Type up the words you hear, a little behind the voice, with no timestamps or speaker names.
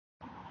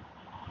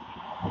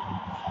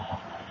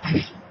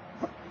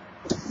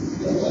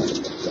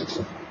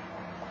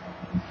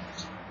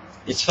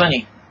It's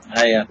funny.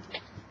 I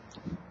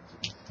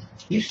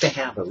used to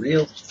have a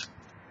real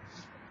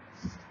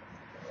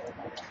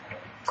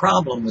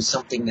problem with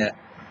something that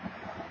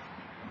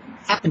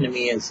happened to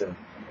me as a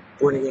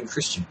born-again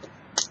Christian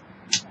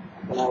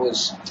when I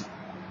was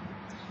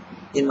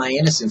in my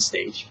innocent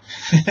stage.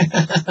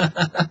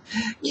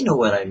 You know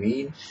what I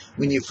mean.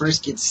 When you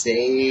first get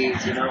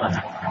saved, and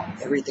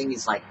everything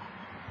is like,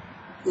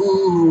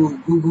 ooh,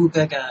 goo goo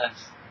gaga,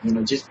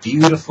 just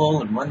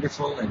beautiful and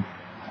wonderful, and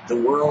the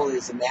world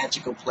is a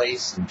magical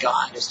place, and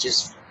God is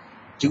just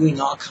doing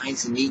all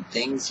kinds of neat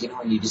things,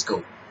 and you just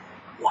go,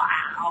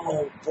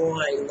 wow,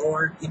 boy,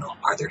 Lord,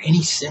 are there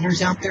any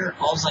sinners out there?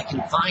 All I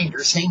can find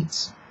are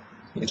saints.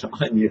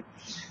 And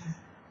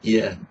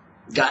you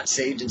got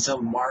saved in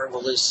some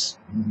marvelous,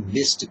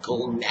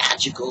 mystical,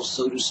 magical,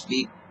 so to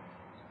speak,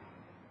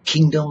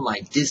 kingdom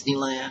like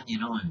Disneyland,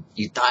 and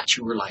you thought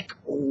you were like,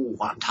 oh,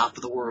 on top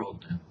of the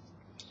world. And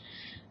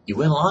you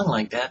went along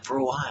like that for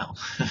a while.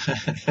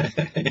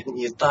 And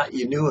you thought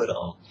you knew it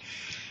all.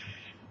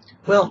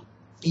 Well,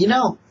 in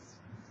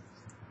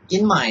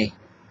my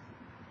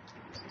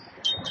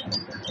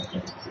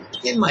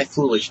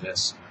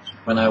foolishness,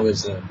 when I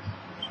was a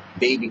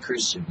baby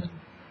Christian and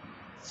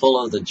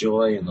full of the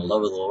joy and the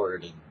love of the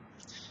Lord, and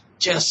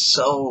just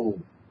so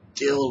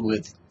filled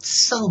with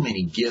so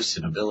many gifts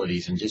and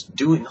abilities, and just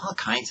doing all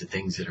kinds of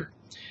things that are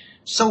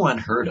so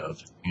unheard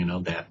of,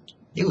 that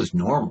it was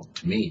normal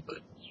to me. But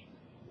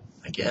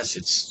I guess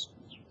it's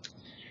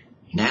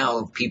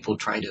now people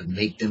try to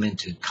make them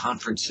into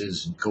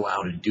conferences and go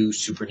out and do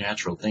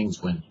supernatural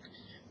things, when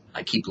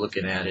I keep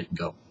looking at it and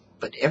go,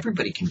 but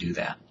everybody can do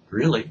that,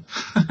 really.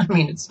 I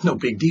mean, it's no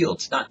big deal.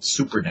 It's not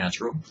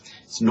supernatural.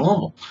 It's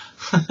normal.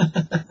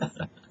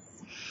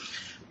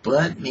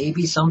 But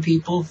maybe some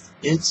people,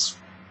 they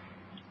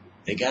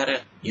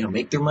gotta,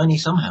 make their money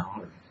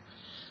somehow or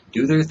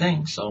do their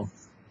thing. So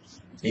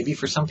maybe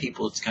for some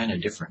people it's kind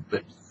of different.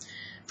 But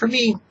for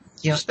me,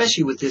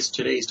 especially with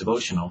today's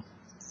devotional,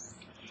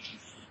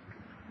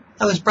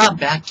 I was brought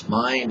back to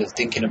mind of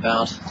thinking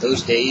about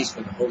those days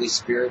when the Holy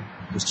Spirit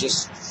was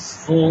just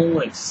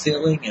full and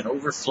filling and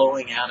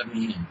overflowing out of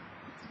me, and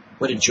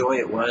what a joy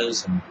it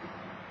was. And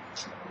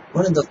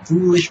one of the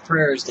foolish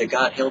prayers that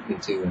God held me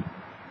to and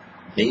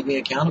made me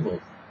accountable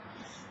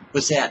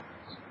was that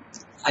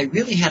I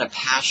really had a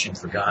passion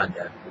for God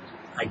that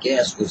I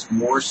guess was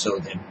more so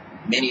than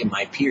many of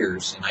my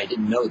peers, and I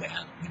didn't know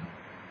that.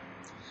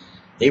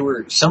 They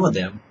were, some of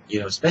them,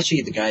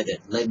 especially the guy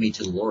that led me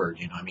to the Lord,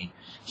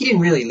 he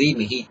didn't really lead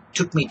me. He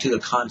took me to the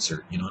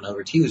concert, in other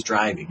words, he was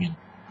driving, and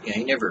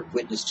he never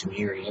witnessed to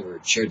me or he never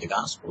shared the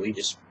gospel. He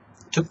just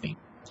took me,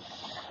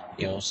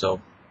 so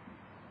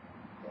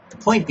the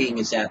point being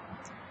is that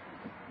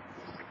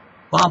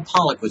Bob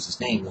Pollock was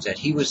his name, was that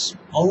he was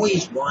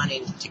always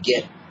wanting to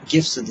get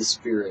gifts of the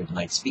Spirit,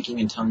 like speaking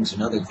in tongues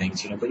and other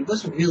things, but he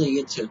wasn't really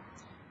into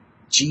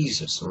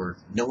Jesus or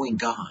knowing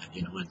God,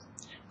 and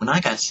when I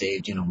got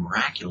saved,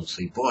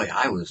 miraculously, boy,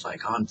 I was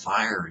like on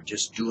fire and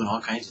just doing all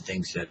kinds of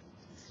things that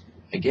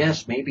I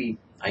guess maybe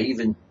I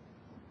even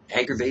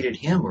aggravated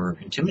him or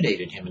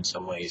intimidated him in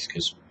some ways,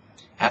 because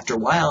after a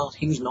while,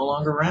 he was no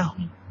longer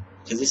around.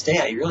 To this day,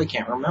 I really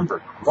can't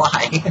remember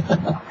why.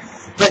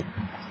 But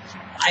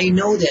I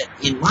know that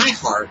in my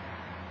heart,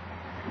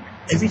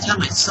 every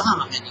time I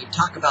saw him and he'd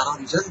talk about all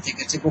these other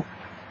things, I'd say, well,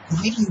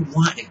 why do you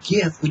want a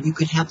gift when you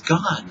could have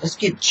God? Let's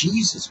get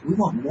Jesus. We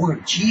want more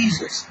of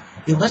Jesus.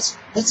 Let's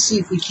see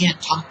if we can't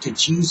talk to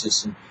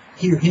Jesus and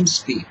hear him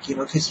speak,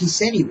 because he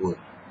said he would.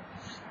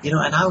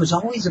 And I was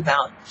always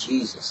about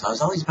Jesus. I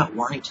was always about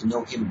wanting to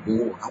know him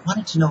more. I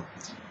wanted to know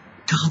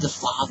God the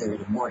Father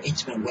in a more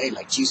intimate way,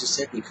 like Jesus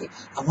said we could.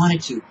 I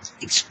wanted to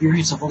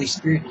experience the Holy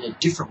Spirit in a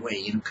different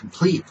way,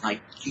 complete,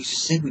 like Jesus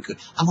said we could.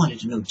 I wanted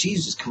to know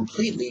Jesus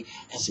completely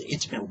as an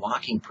intimate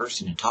walking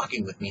person and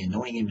talking with me and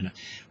knowing him in a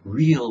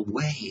real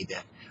way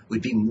that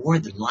would be more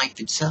than life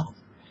itself.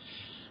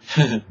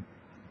 And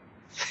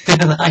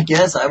I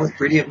guess I was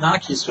pretty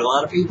obnoxious to a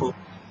lot of people.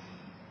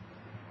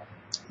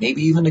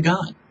 Maybe even to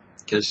God.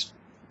 Because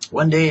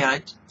one day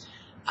I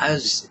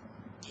was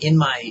in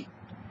my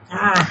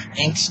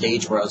angst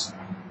stage where I was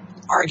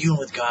arguing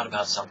with God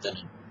about something.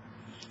 And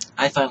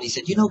I finally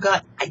said,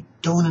 God, I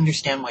don't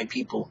understand why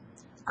people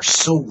are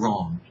so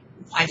wrong.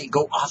 Why they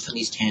go off on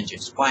these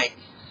tangents. Why,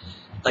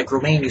 like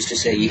Romaine used to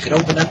say, you could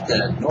open up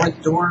the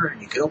north door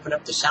and you could open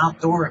up the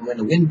south door, and when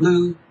the wind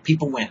blew,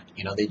 people went.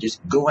 They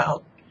just go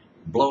out,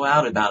 blow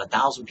out about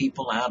 1,000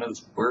 people out of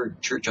where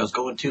church I was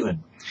going to,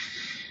 and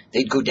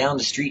they'd go down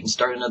the street and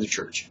start another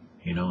church,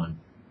 and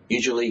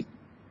usually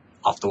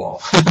off the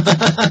wall.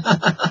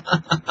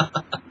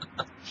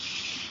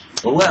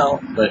 Well,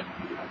 but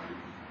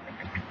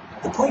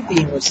the point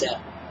being was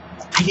that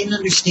I didn't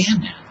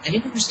understand that. I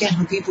didn't understand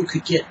how people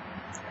could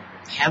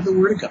have the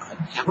Word of God,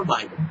 have a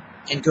Bible,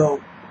 and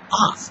go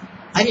off.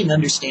 I didn't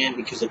understand,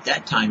 because at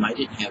that time I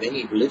didn't have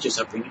any religious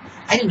upbringing.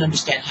 I didn't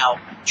understand how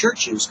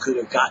churches could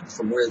have gotten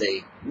from where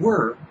they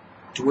were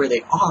to where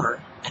they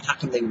are, and how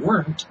come they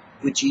weren't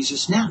with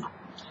Jesus now.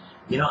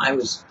 I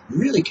was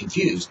really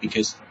confused,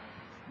 because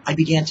I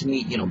began to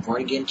meet,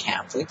 born-again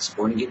Catholics,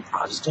 born-again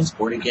Protestants,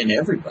 born-again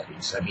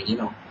everybody's. I mean,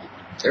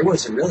 there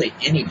wasn't really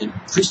any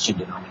Christian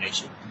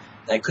denomination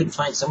that I couldn't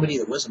find somebody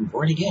that wasn't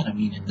born again. I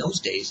mean, in those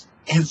days,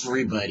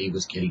 everybody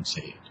was getting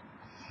saved.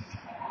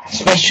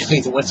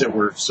 Especially the ones that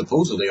were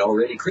supposedly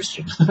already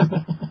Christian.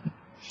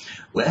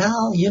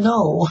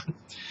 Well,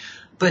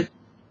 but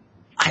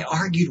I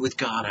argued with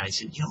God. I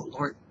said,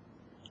 Lord,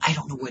 I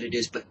don't know what it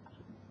is, but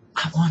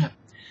I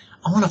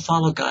want to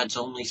follow God's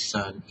only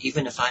Son,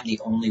 even if I'm the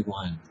only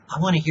one. I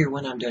want to hear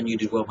When I'm Done, You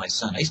Do Well, My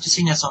Son. I used to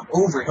sing that song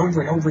over and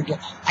over and over again.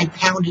 I'd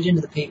pound it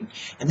into the pavement.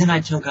 And then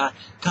I'd tell God,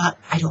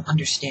 I don't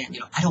understand.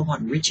 I don't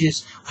want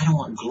riches. I don't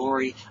want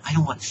glory. I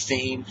don't want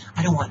fame.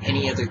 I don't want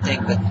any other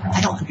thing. But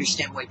I don't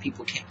understand why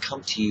people can't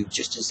come to you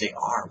just as they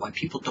are, why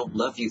people don't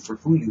love you for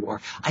who you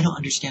are. I don't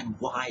understand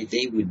why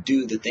they would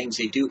do the things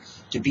they do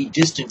to be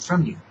distant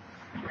from you.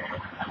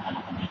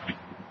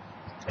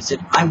 I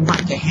said, I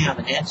want to have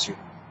an answer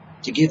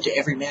to give to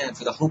every man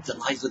for the hope that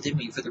lies within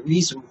me, for the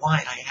reason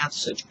why I have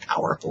such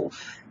powerful,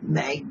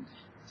 magnificent,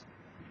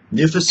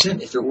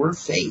 if it were,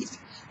 faith.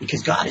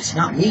 Because God, it's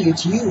not me,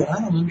 it's you, and I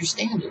don't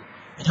understand it.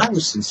 And I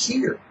was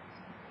sincere.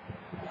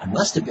 I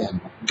must have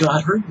been.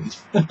 God heard me.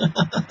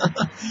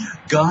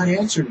 God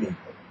answered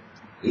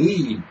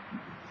me.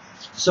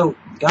 So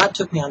God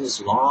took me on this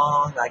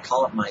long, I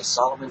call it my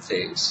Solomon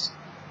phase.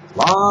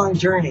 Long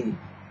journey.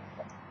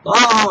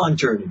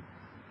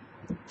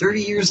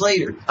 30 years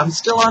later, I'm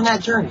still on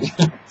that journey.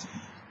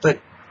 But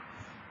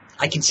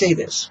I can say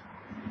this.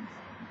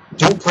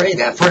 Don't pray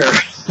that prayer.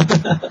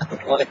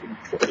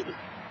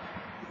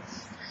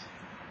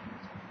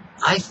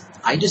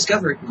 I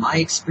discovered my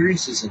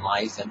experiences in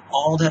life and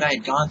all that I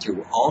had gone through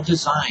were all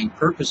designed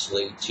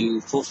purposely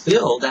to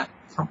fulfill that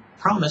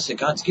promise that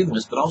God's given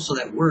us, but also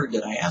that word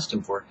that I asked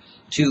Him for,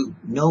 to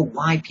know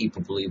why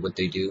people believe what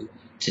they do,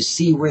 to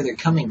see where they're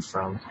coming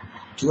from,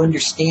 to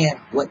understand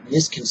what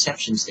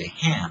misconceptions they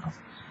have.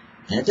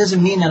 And it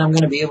doesn't mean that I'm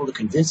going to be able to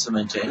convince them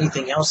into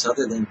anything else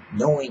other than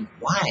knowing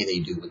why they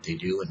do what they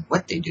do and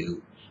what they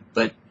do.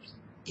 But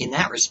in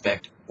that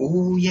respect,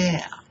 oh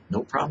yeah,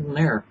 no problem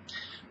there.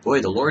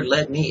 Boy, the Lord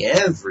led me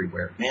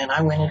everywhere. Man,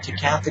 I went into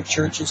Catholic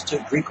churches,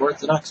 to Greek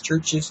Orthodox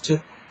churches,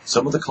 to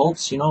some of the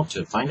cults,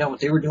 to find out what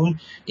they were doing,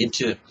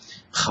 into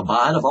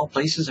Chabad of all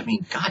places. I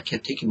mean, God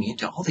kept taking me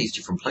into all these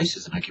different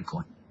places, and I kept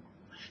going,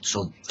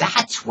 so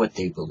that's what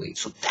they believe.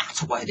 So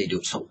that's why they do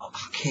it. So,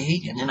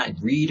 okay. And then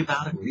I'd read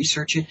about it and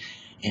research it.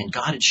 And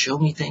God had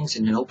shown me things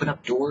and then open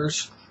up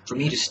doors for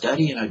me to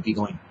study. And I'd be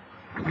going,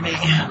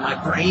 man,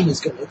 my brain is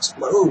going to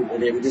explode.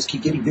 And it would just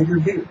keep getting bigger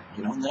and bigger.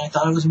 And then I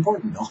thought it was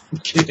important. No, I'm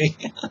kidding.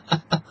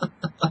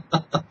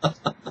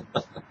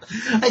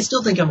 I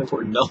still think I'm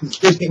important. No, I'm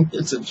kidding.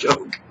 It's a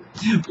joke.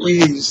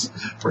 Please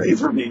pray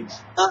for me.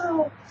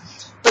 Oh.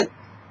 But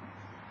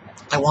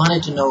I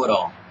wanted to know it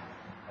all.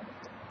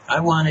 I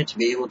wanted to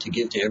be able to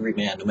give to every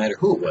man, no matter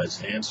who it was,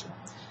 an answer.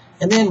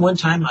 And then one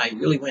time I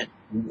really went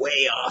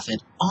way off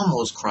and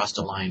almost crossed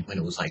a line when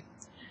it was like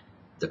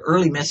the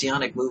early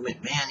Messianic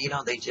movement. Man,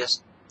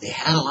 they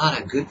had a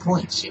lot of good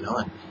points, and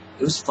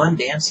it was fun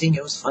dancing,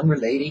 it was fun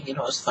relating, it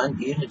was fun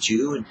being a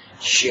Jew and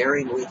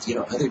sharing with,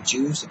 other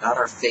Jews about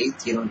our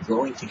faith, and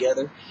growing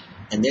together.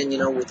 And then,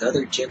 with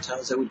other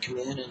Gentiles that would come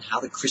in and how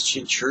the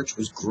Christian church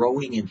was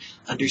growing and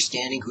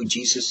understanding who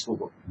Jesus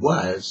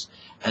was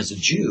as a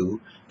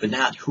Jew, but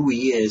not who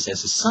He is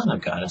as a Son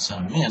of God and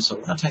Son of Man. So a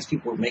lot of times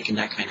people were making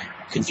that kind of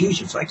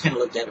confusion. So I kind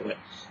of looked at it and went,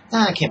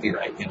 it can't be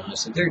right. I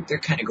said, they're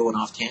kind of going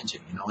off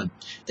tangent, And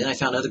then I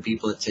found other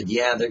people that said,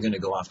 yeah, they're going to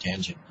go off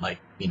tangent. Like,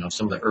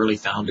 some of the early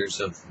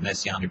founders of the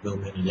Messianic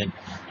movement, and then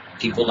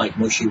people like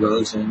Moshe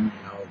Rosen,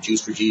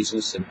 Jews for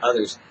Jesus, and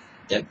others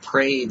that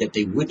prayed that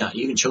they would not,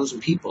 even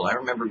chosen people. I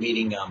remember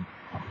meeting Brown.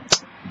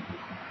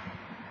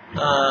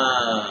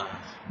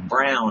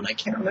 I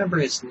can't remember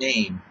his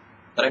name,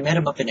 but I met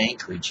him up in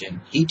Anchorage,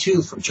 and he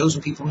too, from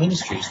Chosen People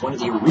Ministries, one of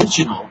the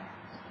original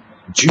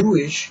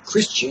Jewish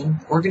Christian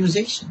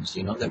organizations,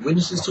 that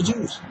witnesses to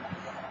Jews.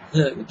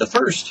 The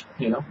first,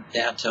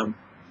 that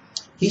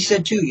he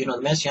said too,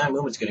 the Messianic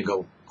movement's going to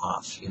go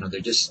off.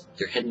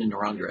 They're heading in the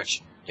wrong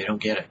direction. They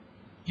don't get it.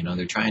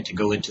 They're trying to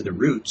go into the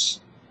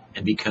roots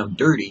and become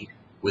dirty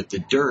with the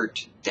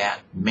dirt that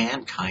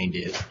mankind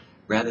is,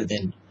 rather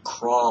than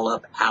crawl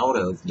up out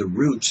of the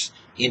roots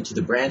into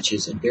the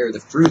branches and bear the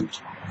fruit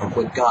of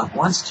what God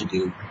wants to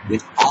do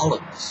with all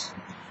of us.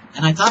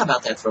 And I thought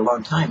about that for a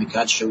long time, and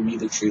God showed me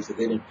the truth of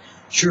it. And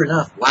sure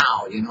enough,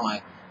 wow,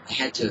 I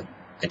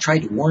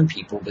tried to warn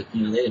people, but, they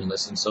didn't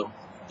listen. So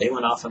they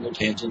went off on their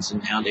tangents,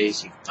 and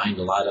nowadays you find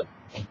a lot of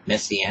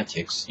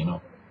messianics,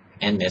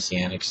 and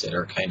messianics that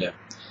are kind of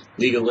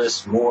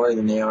legalists more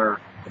than they are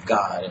of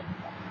God. And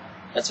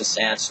that's a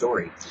sad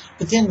story.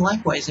 But then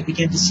likewise, I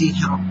began to see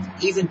how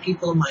even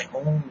people in my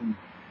own,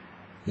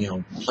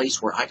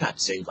 place where I got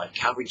saved, like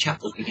Calvary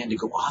Chapel, began to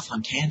go off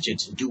on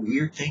tangents and do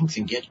weird things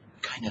and get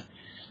kind of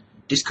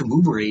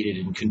discombobulated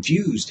and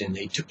confused, and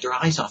they took their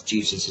eyes off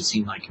Jesus, it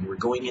seemed like, and were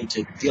going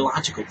into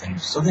theological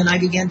things. So then I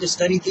began to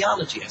study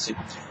theology. I said,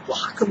 well,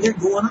 how come they're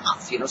going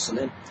off? So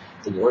then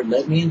the Lord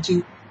led me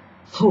into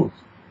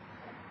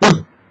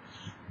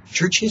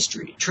church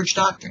history, church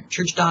doctrine,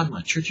 church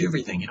dogma, church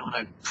everything, and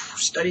I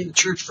studied the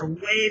church from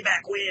way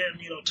back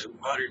when, to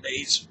modern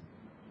days.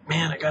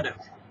 Man, I got a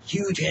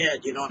huge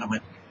head, and I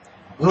went,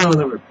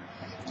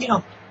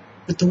 oh,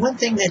 but the one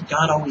thing that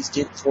God always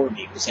did for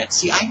me was that,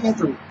 see, I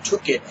never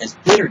took it as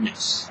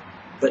bitterness,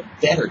 but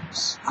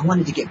betterness. I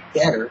wanted to get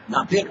better,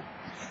 not bitter.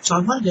 So I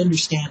wanted to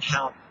understand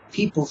how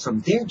people from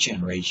their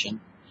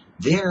generation,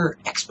 their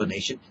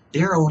explanation,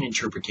 their own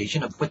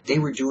interpretation of what they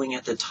were doing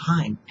at the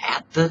time,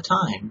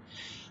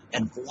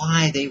 and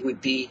why they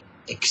would be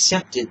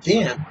accepted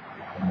then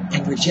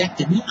and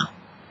rejected now.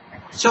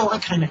 So I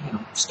kind of,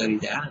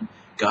 studied that, and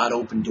God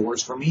opened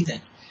doors for me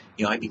that,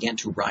 I began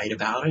to write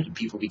about it, and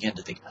people began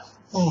to think,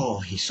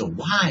 oh, he's so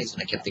wise.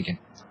 And I kept thinking,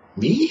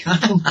 me?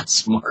 I'm not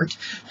smart.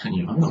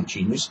 And, I'm no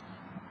genius.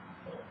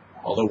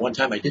 Although one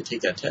time I did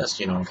take that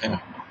test, I'm kind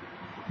of,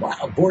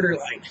 wow,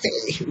 borderline.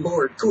 Hey,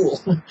 Lord,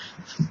 cool.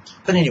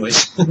 But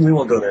anyways, we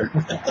won't go there.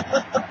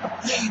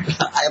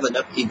 I have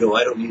enough ego.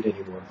 I don't need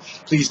any more.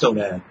 Please don't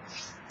add.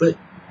 But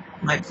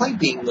my point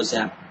being was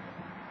that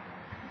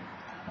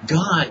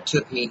God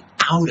took me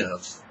out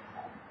of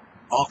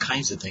all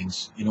kinds of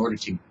things in order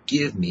to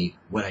give me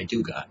what I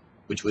do got,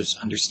 which was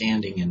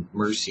understanding and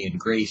mercy and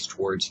grace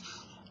towards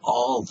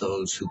all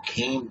those who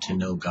came to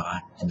know God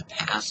in the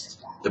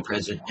past, the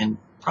present, and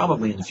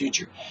probably in the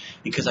future.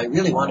 Because I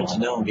really wanted to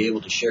know and be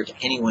able to share to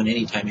anyone,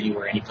 anytime,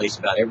 anywhere, any place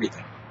about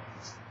everything.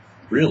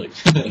 Really?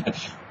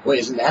 Boy,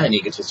 isn't that an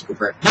egotistical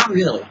prayer? Not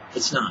really.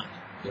 It's not.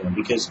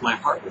 Because my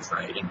heart was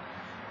right. And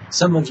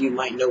some of you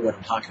might know what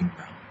I'm talking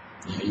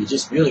about. You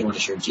just really want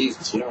to share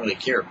Jesus. You don't really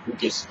care who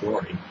gets the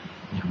glory.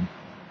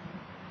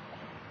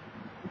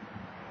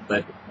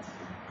 But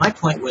my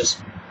point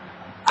was,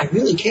 I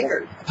really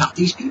cared about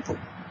these people.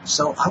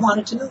 So I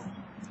wanted to know.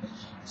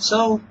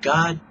 So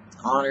God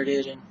honored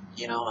it, and,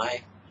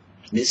 I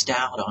missed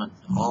out on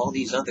all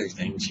these other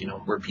things,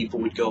 where people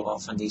would go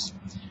off on these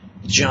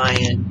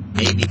giant,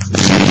 maybe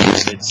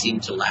crusades that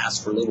seemed to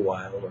last for a little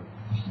while. Or,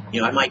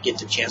 I might get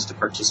the chance to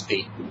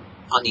participate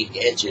on the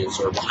edges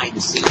or behind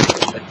the scenes,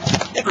 but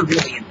never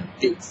really in the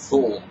big,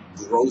 full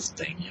growth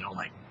thing,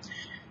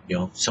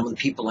 some of the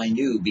people I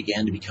knew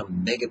began to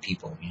become mega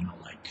people,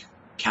 like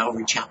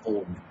Calvary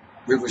Chapel,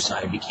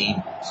 Riverside became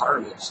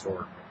Harvest,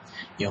 or,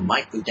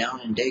 Mike was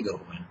down in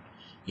Dago, and,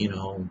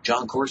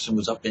 John Corson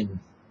was up in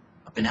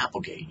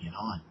Applegate,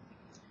 and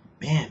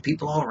man,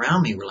 people all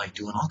around me were like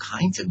doing all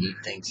kinds of neat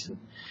things. And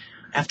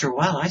after a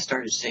while, I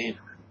started saying,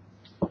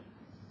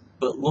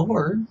 but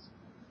Lord,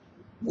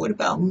 what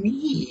about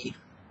me?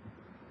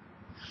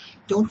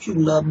 Don't you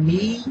love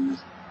me?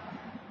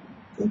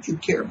 Don't you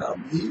care about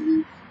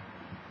me?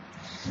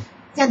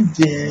 And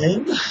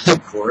then,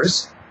 of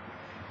course,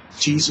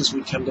 Jesus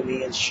would come to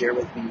me and share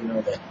with me,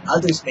 that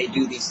others may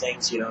do these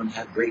things, and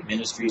have great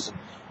ministries. And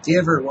if you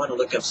ever want to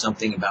look up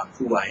something about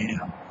who I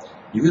am,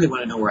 you really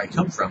want to know where I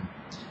come from,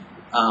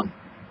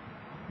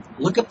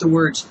 look up the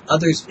words,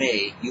 others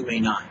may, you may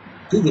not.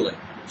 Google it.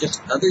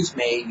 Just others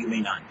may, you may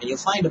not. And you'll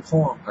find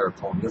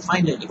you'll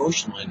find a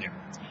devotional in there.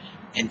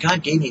 And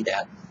God gave me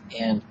that,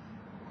 and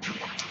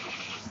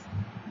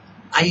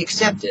I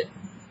accept it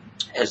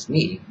as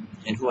me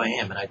and who I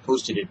am, and I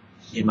posted it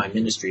in my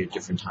ministry at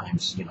different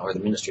times, or the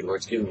ministry the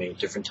Lord's given me at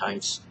different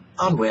times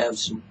on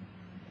webs, and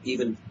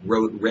even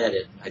read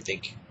it, I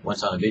think,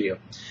 once on a video.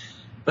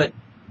 But,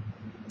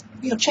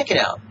 check it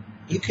out.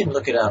 You can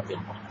look it up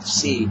and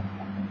see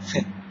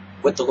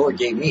what the Lord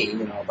gave me,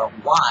 about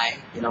why,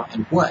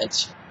 and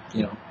what,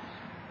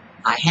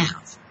 I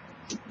have.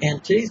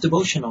 And today's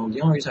devotional, the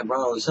only reason I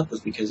brought all this up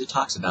was because it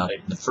talks about it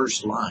in the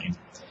first line.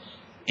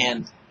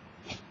 And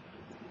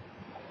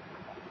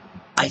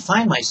I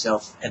find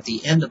myself at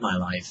the end of my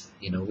life,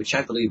 which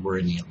I believe we're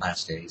in the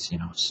last days.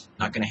 It's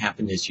not going to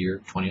happen this year,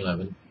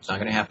 2011. It's not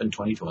going to happen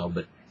 2012,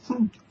 but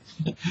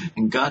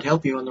and God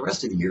help you on the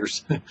rest of the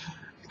years,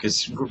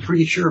 because we're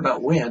pretty sure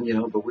about when,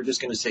 but we're just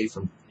going to say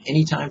from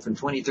any time from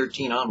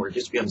 2013 onward,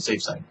 just be on the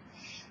safe side.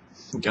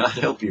 God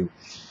help you.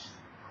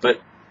 But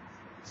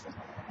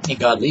and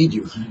God lead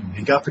you,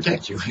 and God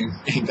protect you,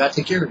 and God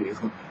take care of you,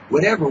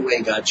 whatever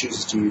way God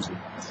chooses to use you.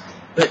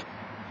 But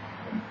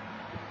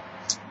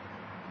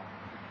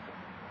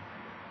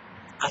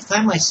I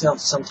find myself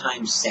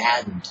sometimes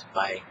saddened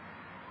by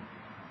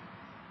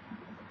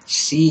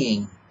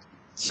seeing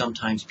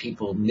sometimes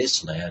people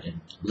misled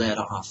and led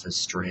off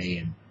astray,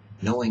 and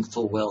knowing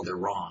full well they're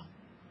wrong.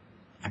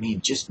 I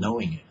mean, just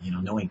knowing it,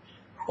 knowing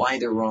why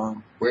they're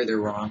wrong, where they're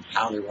wrong,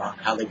 how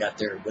they got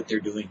there, what they're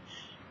doing.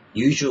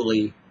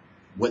 Usually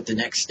what the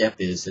next step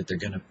is that they're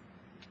going to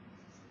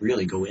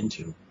really go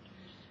into.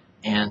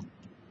 And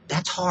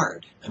that's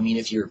hard. I mean,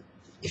 if you're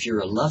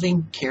a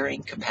loving,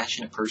 caring,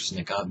 compassionate person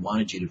that God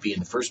wanted you to be in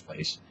the first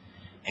place,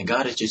 and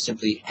God has just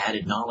simply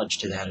added knowledge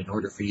to that in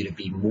order for you to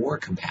be more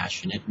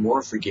compassionate,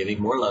 more forgiving,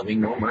 more loving,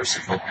 more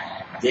merciful,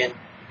 then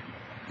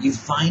you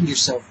find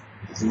yourself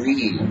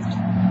grieved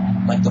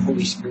like the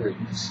Holy Spirit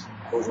is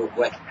over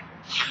what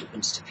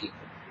happens to people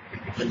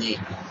when they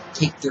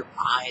take their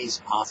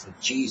eyes off of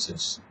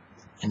Jesus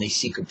and they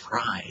seek a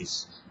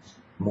prize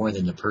more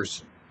than the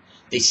person.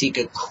 They seek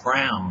a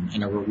crown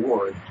and a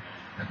reward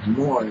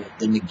more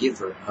than the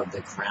giver of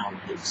the crown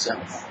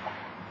himself.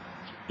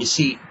 You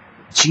see,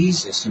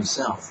 Jesus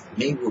himself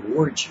may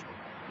reward you.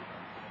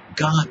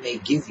 God may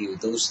give you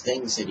those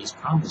things that he's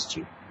promised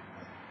you.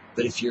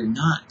 But if you're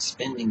not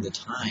spending the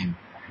time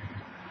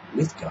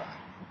with God,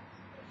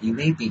 you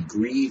may be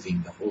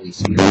grieving the Holy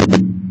Spirit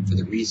for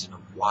the reason of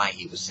why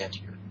he was sent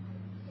here.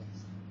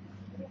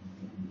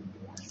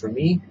 For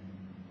me,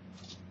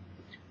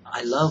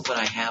 I love what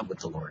I have with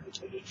the Lord.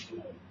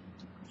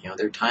 You know,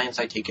 there are times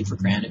I take it for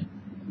granted.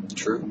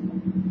 True.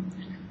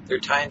 There are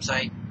times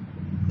I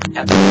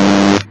have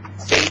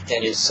faith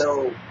that is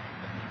so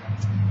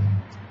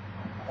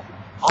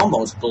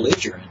almost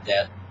belligerent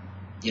that,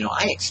 you know,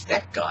 I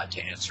expect God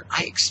to answer.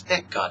 I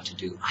expect God to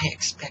do. I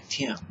expect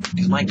him.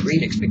 Because my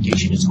great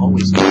expectation is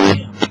always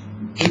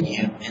in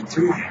him and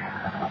through him.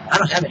 I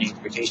don't have any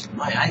expectation of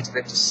mine. I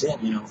expect to sin,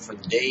 you know, from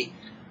the day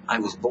I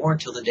was born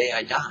till the day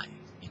I die.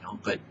 You know,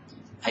 but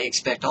I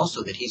expect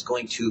also that he's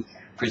going to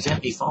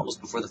present me faultless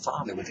before the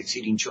Father with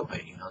exceeding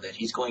joy. You know, that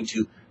he's going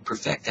to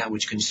perfect that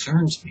which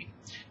concerns me,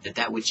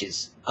 that which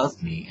is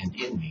of me and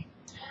in me,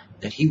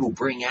 that he will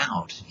bring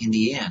out in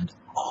the end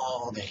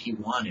all that he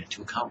wanted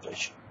to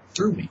accomplish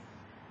through me.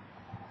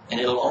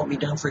 And it'll all be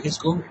done for his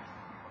glory.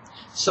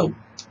 So,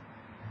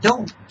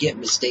 don't get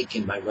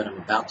mistaken by what I'm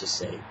about to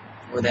say,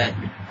 or that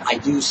I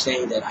do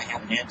say that I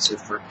have an answer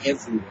for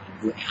everyone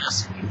who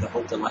asks me the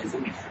hope that lies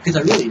in me. Because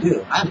I really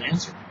do. I have an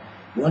answer.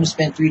 You want to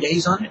spend 3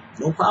 days on it?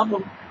 No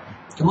problem.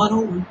 Come on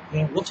over.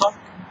 You know, we'll talk.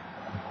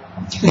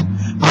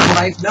 My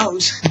wife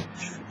knows.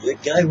 The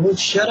guy won't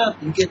shut up.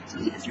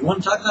 If you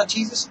want to talk about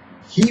Jesus,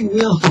 he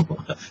will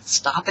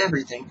stop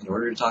everything in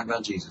order to talk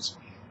about Jesus.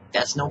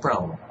 That's no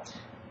problem.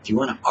 If you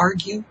want to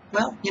argue,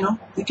 well, you know,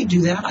 we could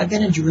do that. I've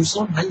been in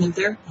Jerusalem. I lived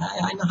there.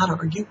 I know how to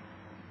argue.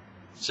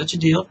 Such a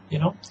deal, you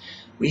know.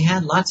 We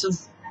had lots of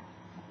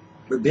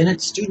rabbinic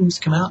students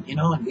come out, you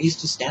know, and we used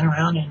to stand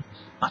around in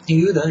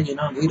Yehuda, you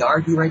know, and we'd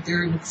argue right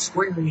there in the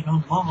square, you know,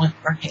 and all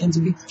our hands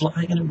would be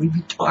flying, and we'd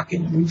be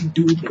talking, and we'd be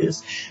doing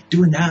this,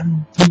 doing that,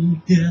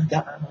 and you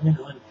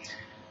know, and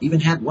even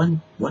had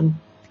one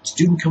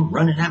student come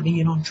running at me,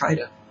 you know, and try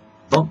to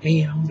bump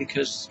me, you know,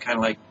 because it's kind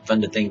of like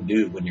fun thing to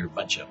do when you're a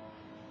bunch of,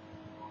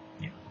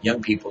 you know,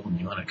 young people, and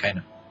you want to kind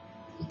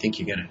of think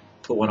you're going to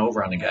put one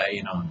over on the guy,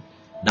 you know, and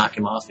knock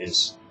him off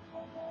his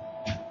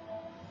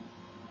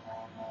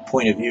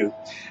point of view.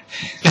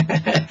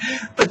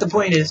 But the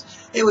point is,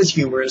 it was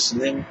humorous, and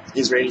then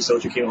Israeli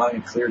soldier came along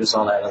and cleared us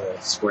all out of the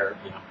square,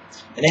 you know.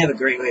 And they have a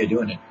great way of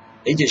doing it.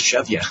 They just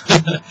shove you.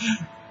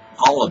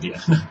 All of you.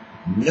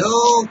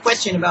 No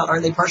question about,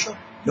 are they partial?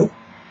 Nope.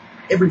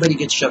 Everybody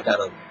gets shoved out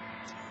of the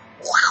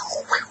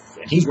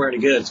way. And he's wearing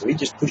a good, so he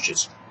just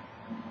pushes.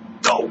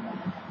 Go.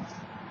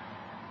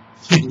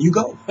 And you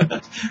go.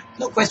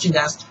 No questions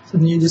asked.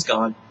 You're just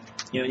gone.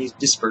 You know, you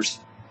disperse.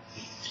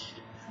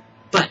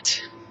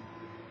 But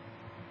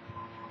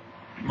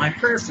my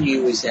prayer for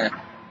you is that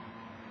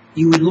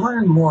you would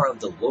learn more of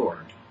the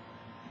Lord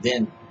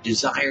than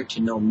desire to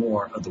know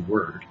more of the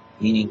Word,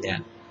 meaning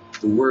that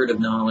the word of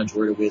knowledge,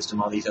 word of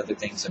wisdom, all these other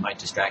things that might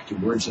distract you,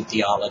 words of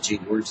theology,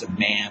 words of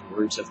man,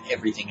 words of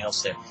everything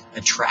else that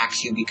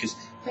attracts you, because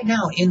right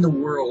now in the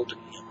world,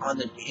 on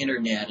the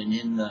internet and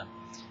in the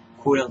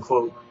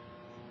quote-unquote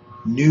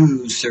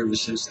news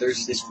services,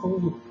 there's this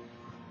whole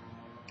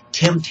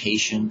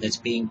temptation that's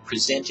being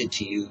presented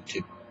to you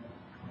to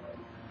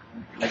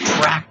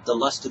attract the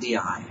lust of the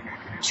eye,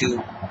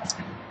 to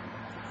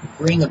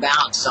bring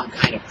about some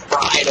kind of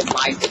pride of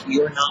life that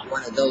you're not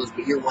one of those,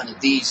 but you're one of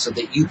these, so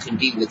that you can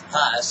be with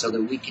us, so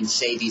that we can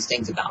say these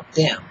things about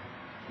them.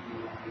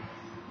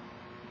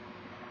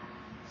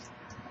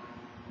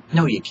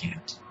 No, you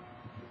can't.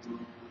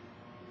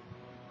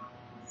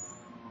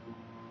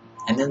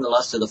 And then the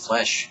lust of the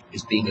flesh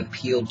is being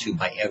appealed to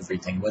by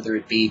everything, whether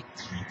it be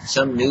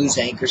some news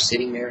anchor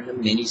sitting there in a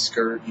mini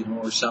skirt, you know,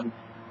 or some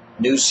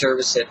news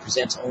service that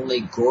presents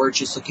only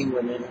gorgeous-looking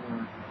women,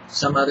 or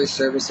some other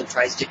service that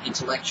tries to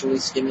intellectually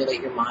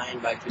stimulate your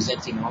mind by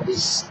presenting all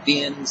these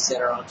spins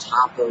that are on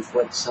top of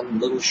what some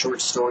little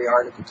short story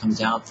article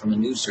comes out from a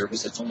news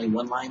service that's only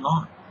one line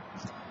long.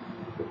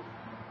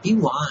 Be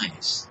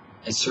wise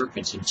as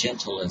serpents and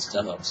gentle as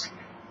doves,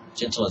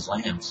 gentle as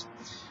lambs.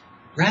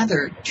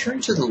 Rather, turn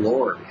to the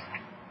Lord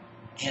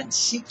and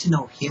seek to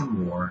know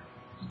Him more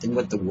than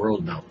what the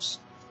world knows.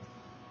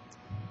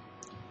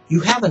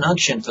 You have an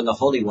unction from the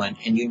Holy One,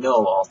 and you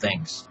know all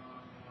things.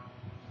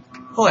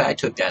 Boy, I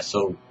took that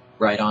so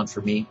right on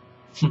for me.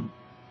 1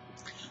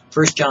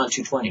 John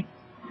 2:20.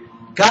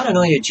 God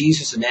anointed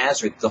Jesus of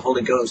Nazareth with the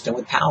Holy Ghost and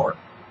with power.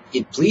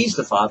 It pleased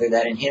the Father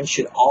that in Him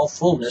should all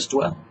fullness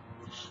dwell.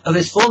 Of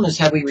His fullness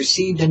have we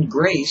received in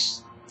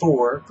grace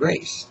for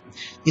grace.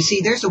 You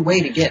see, there's a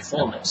way to get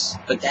fullness,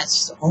 but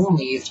that's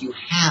only if you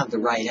have the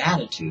right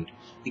attitude.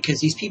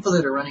 Because these people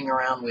that are running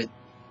around with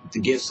the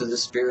gifts of the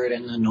Spirit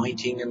and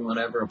anointing and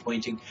whatever,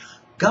 appointing,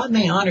 God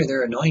may honor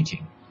their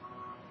anointing.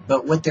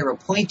 But what they're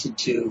appointed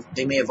to,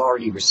 they may have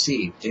already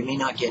received. They may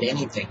not get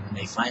anything when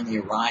they finally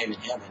arrive in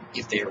heaven,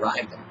 if they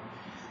arrive there.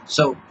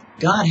 So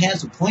God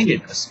has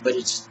appointed us, but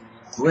it's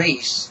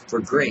grace for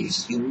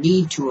grace. You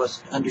need to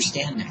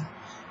understand that.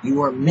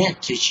 You are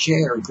meant to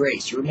share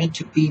grace. You're meant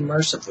to be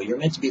merciful. You're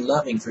meant to be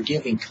loving,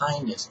 forgiving,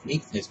 kindness,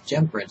 meekness,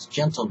 temperance,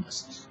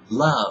 gentleness,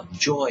 love,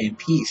 joy, and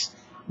peace.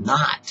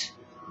 Not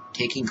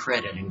taking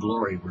credit and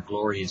glory where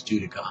glory is due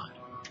to God.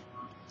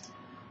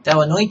 Thou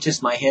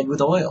anointest my head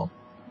with oil.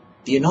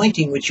 The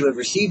anointing which you have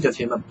received of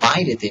him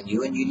abideth in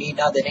you, and you need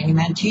not that any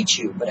man teach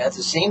you. But as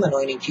the same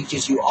anointing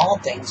teaches you all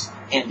things,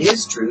 and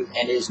is truth,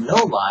 and is no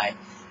lie,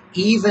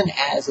 even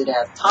as it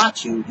hath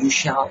taught you, you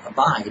shall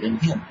abide in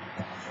him.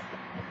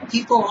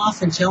 People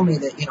often tell me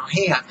that,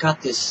 hey, I've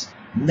got this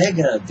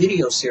mega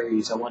video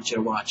series I want you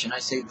to watch. And I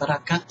say, but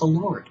I've got the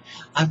Lord.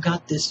 I've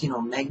got this,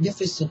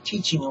 magnificent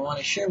teaching I want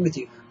to share with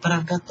you, but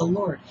I've got the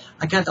Lord.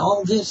 I got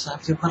all this,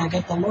 but I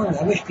got the Lord.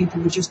 I wish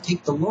people would just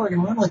take the Lord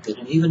and run with it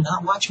and even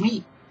not watch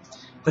me.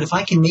 But if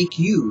I can make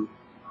you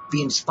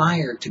be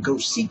inspired to go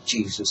seek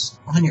Jesus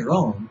on your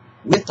own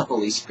with the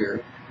Holy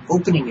Spirit,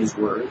 opening his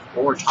word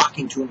or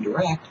talking to him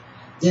direct,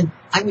 then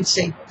I would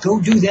say,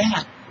 go do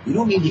that. You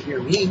don't need to hear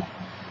me.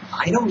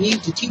 I don't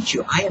need to teach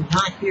you. I am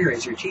not here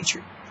as your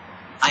teacher.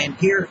 I am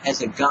here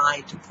as a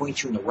guide to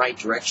point you in the right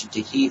direction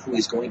to he who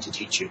is going to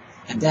teach you.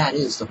 And that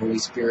is the Holy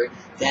Spirit.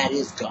 That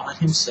is God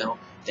himself.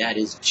 That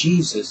is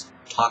Jesus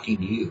talking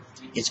to you.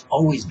 It's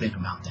always been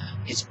about that.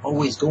 It's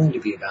always going to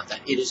be about that.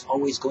 It is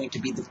always going to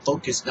be the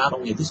focus not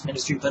only of this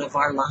ministry, but of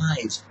our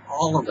lives,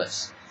 all of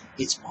us.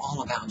 It's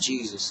all about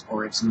Jesus,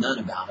 or it's none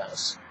about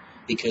us,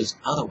 because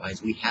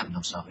otherwise we have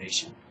no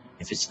salvation.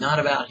 If it's not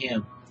about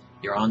him,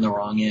 you're on the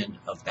wrong end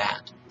of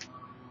that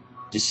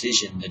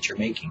decision that you're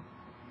making.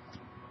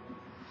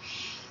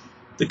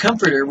 The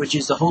Comforter, which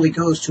is the Holy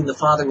Ghost, whom the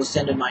Father will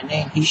send in my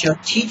name, he shall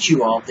teach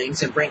you all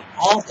things and bring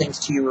all things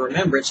to your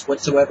remembrance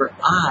whatsoever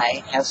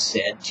I have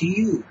said to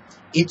you.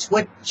 It's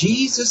what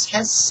Jesus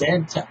has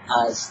said to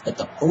us that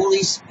the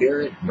Holy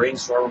Spirit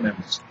brings to our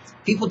remembrance.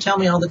 People tell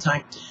me all the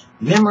time,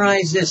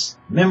 memorize this,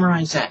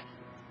 memorize that.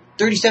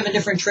 37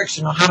 different tricks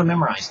to know how to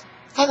memorize.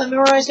 I haven't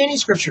memorized any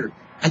scripture.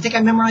 I think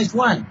I memorized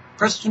one.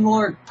 Trust in the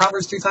Lord,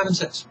 Proverbs 3, 5, and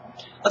 6.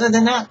 Other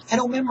than that, I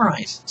don't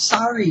memorize.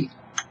 Sorry.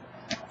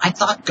 I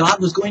thought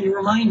God was going to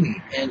remind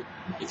me. And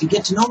if you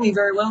get to know me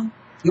very well,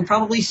 you'll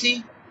probably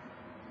see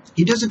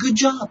he does a good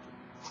job.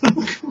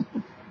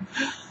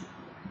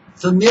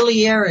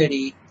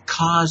 Familiarity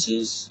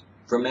causes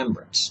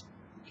remembrance.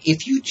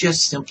 If you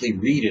just simply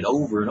read it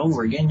over and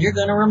over again, you're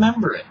going to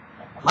remember it.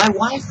 My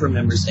wife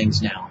remembers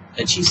things now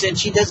that she said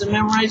she doesn't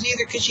memorize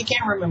either because she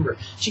can't remember.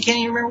 She can't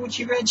even remember what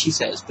she read, she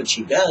says. But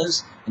she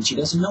does, and she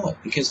doesn't know it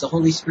because the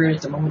Holy Spirit,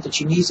 at the moment that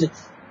she needs it,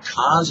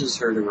 causes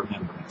her to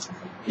remember it.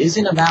 It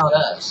isn't about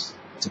us.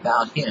 It's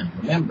about him.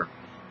 Remember,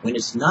 when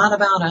it's not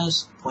about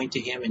us, point to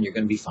him and you're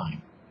going to be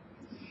fine.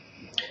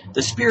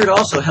 The Spirit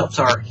also helps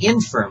our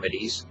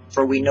infirmities,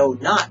 for we know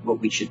not what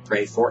we should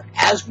pray for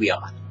as we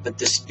ought. But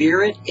the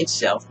Spirit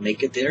itself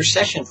maketh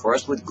intercession for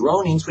us with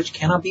groanings which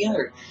cannot be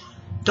uttered.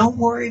 Don't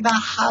worry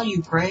about how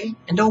you pray,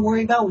 and don't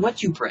worry about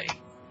what you pray.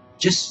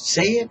 Just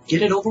say it,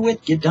 get it over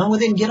with, get done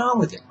with it, and get on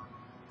with it.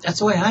 That's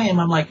the way I am.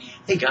 I'm like,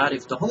 hey, God,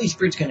 if the Holy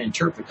Spirit's going to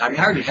interpret, I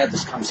already had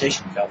this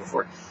conversation with God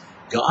before.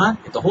 God,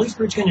 if the Holy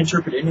Spirit's going to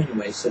interpret it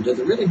anyway, so does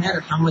it really matter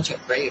how much I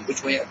pray, and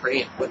which way I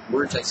pray, and what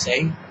words I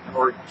say?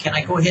 Or can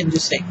I go ahead and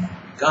just say,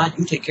 God,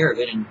 you take care of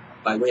it, and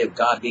by way of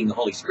God being the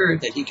Holy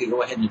Spirit, that he could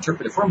go ahead and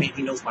interpret it for me.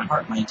 He knows my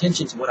heart, my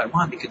intentions, and what I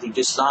want, because he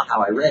just saw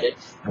how I read it,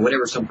 and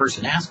whatever some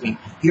person asked me,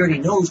 he already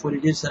knows what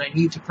it is that I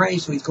need to pray,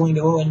 so he's going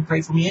to go ahead and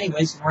pray for me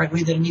anyways in the right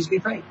way that it needs to be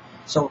prayed.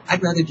 So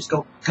I'd rather just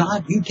go,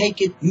 God, you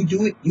take it, you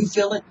do it, you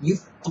fill it, you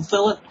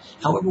fulfill it,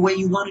 however way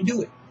you want to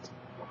do it.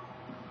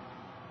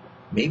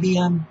 Maybe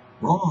I'm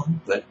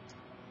wrong, but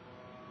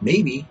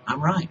maybe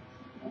I'm right.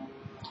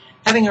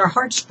 Having our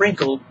hearts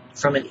sprinkled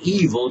from an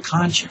evil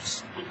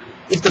conscience.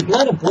 If the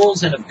blood of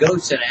bulls and of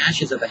goats and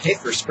ashes of a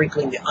heifer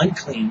sprinkling the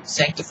unclean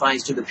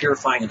sanctifies to the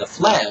purifying of the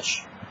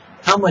flesh,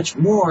 how much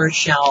more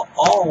shall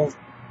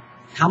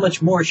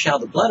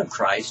the blood of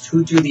Christ,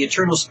 who through the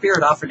eternal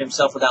Spirit offered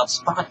himself without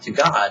spot to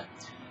God,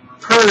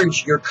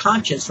 purge your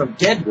conscience from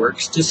dead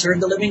works to serve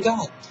the living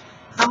God?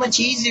 How much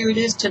easier it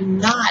is to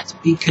not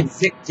be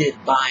convicted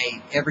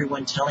by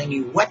everyone telling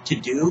you what to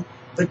do,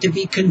 but to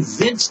be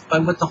convinced by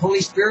what the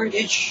Holy Spirit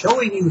is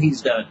showing you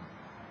he's done.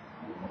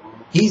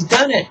 He's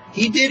done it.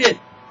 He did it.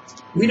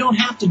 We don't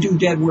have to do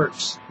dead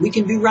works. We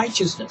can do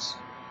righteousness.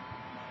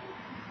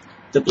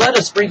 The blood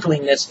of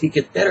sprinkling that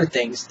speaketh better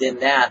things than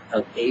that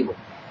of Abel.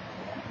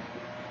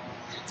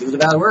 Through the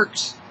bad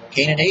works,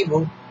 Cain and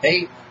Abel,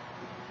 hey,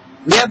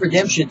 we have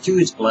redemption through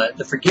his blood,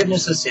 the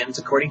forgiveness of sins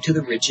according to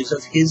the riches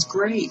of his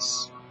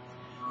grace.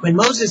 When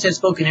Moses had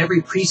spoken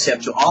every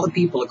precept to all the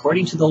people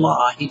according to the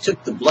law, he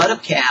took the blood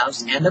of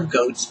calves and of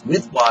goats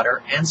with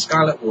water and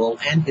scarlet wool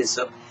and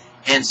hyssop,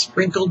 and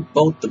sprinkled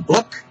both the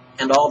book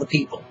and all the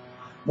people.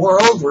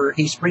 Moreover,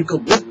 he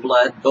sprinkled with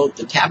blood both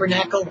the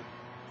tabernacle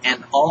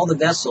and all the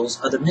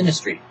vessels of the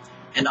ministry.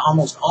 And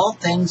almost all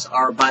things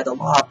are by the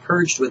law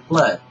purged with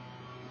blood.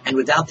 And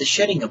without the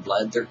shedding of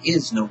blood, there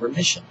is no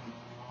remission.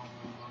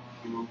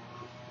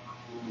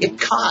 It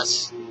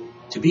costs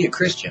to be a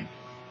Christian,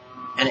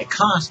 and it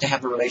costs to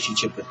have a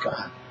relationship with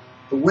God.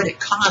 But what it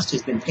costs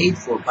has been paid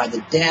for by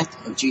the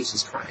death of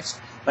Jesus Christ,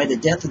 by the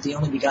death of the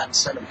only begotten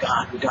Son of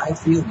God, who died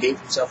for you and gave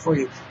himself for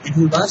you, and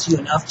who loves you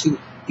enough to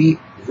be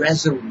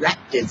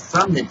resurrected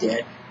from the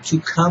dead to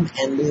come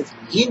and live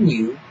in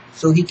you,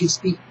 so he could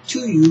speak to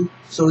you,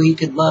 so he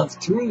could love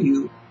through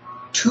you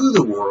to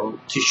the world,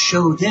 to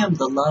show them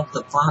the love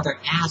the Father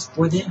has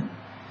for them.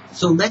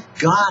 So let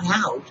God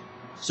out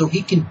so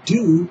he can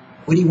do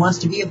what he wants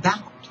to be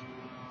about.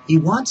 He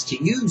wants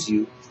to use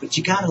you, but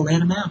you got to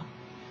let him out.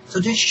 So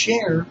just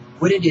share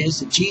what it is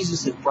that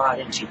Jesus has brought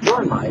into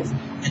your life,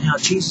 and how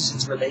Jesus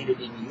is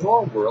related in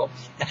your world,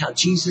 and how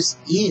Jesus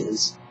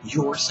is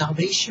your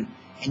salvation.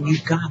 And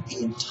you've got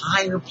the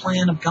entire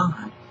plan of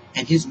God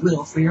and his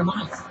will for your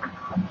life.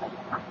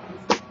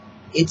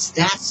 It's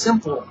that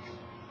simple.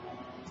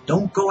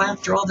 Don't go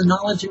after all the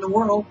knowledge in the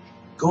world.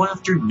 Go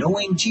after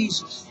knowing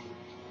Jesus.